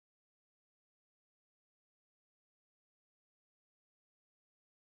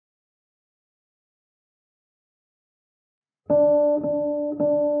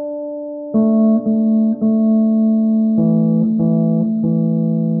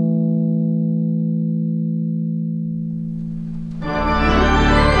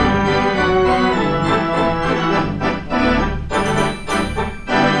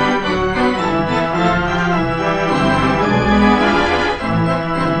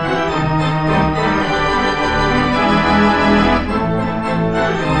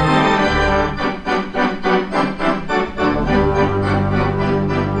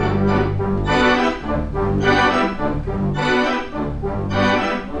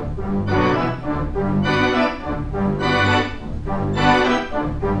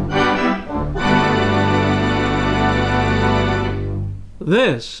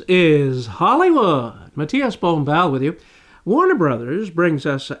This is Hollywood. Matías Bombal with you. Warner Brothers brings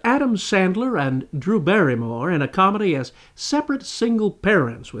us Adam Sandler and Drew Barrymore in a comedy as separate single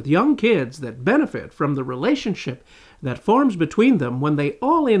parents with young kids that benefit from the relationship that forms between them when they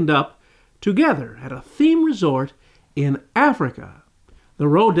all end up together at a theme resort in Africa. The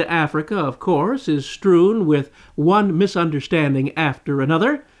road to Africa, of course, is strewn with one misunderstanding after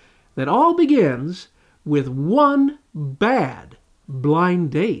another that all begins with one bad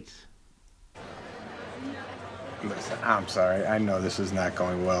blind date. Listen, I'm sorry. I know this is not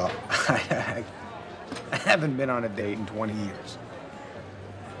going well. I haven't been on a date in 20 years.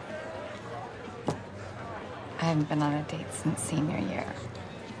 I haven't been on a date since senior year.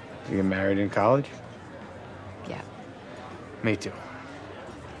 You get married in college? Yeah. Me too.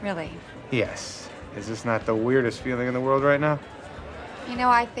 Really? Yes. Is this not the weirdest feeling in the world right now? You know,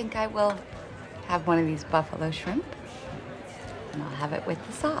 I think I will have one of these buffalo shrimp, and I'll have it with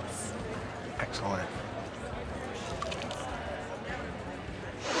the sauce. Excellent.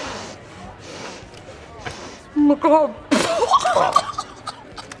 Oh my God.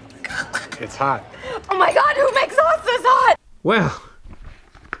 It's hot. Oh my God, who makes sauce this hot? Well,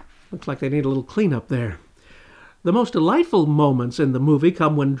 looks like they need a little cleanup there. The most delightful moments in the movie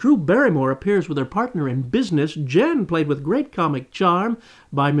come when Drew Barrymore appears with her partner in business, Jen, played with great comic charm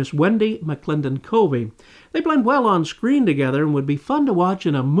by Miss Wendy McLendon-Covey. They blend well on screen together and would be fun to watch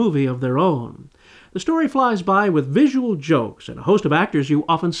in a movie of their own. The story flies by with visual jokes and a host of actors you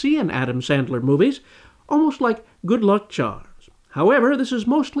often see in Adam Sandler movies, almost like good luck charms. However, this is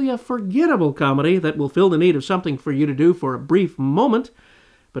mostly a forgettable comedy that will fill the need of something for you to do for a brief moment,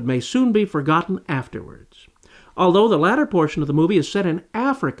 but may soon be forgotten afterwards. Although the latter portion of the movie is set in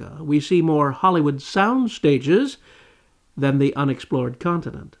Africa, we see more Hollywood sound stages than the unexplored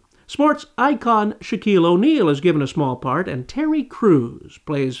continent. Sports icon Shaquille O'Neal is given a small part, and Terry Crews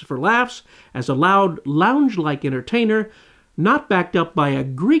plays for laughs as a loud, lounge-like entertainer, not backed up by a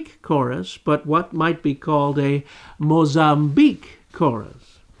Greek chorus, but what might be called a Mozambique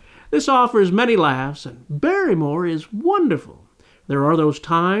chorus. This offers many laughs, and Barrymore is wonderful. There are those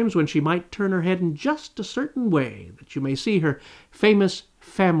times when she might turn her head in just a certain way that you may see her famous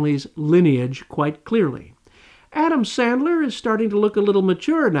family's lineage quite clearly. Adam Sandler is starting to look a little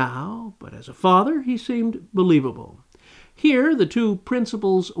mature now, but as a father he seemed believable. Here the two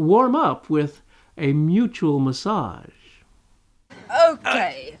principals warm up with a mutual massage.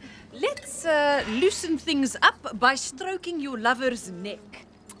 Okay, let's loosen things up by stroking your lover's neck.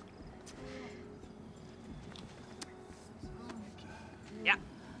 Yeah.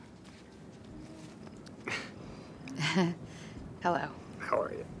 Hello. How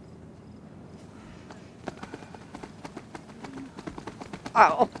are you?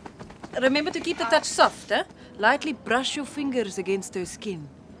 Oh. Remember to keep the touch soft, eh? Lightly brush your fingers against her skin.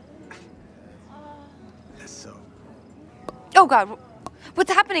 Yes, so. Oh God,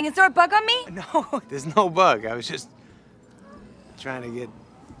 what's happening? Is there a bug on me? No, there's no bug. I was just trying to get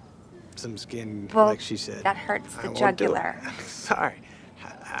some skin, Well, like she said. that hurts the I won't do it. jugular. I'm sorry.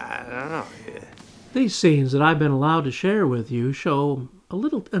 I don't know. These scenes that I've been allowed to share with you show a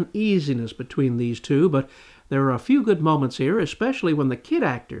little uneasiness between these two, but there are a few good moments here, especially when the kid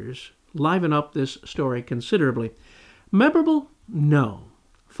actors liven up this story considerably. Memorable? No.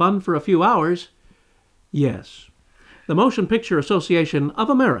 Fun for a few hours? Yes. The Motion Picture Association of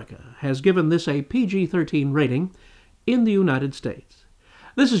America has given this a PG-13 rating in the United States.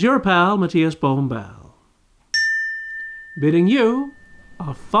 This is your pal, Matías Bombal, bidding you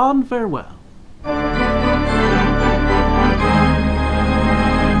a fond farewell.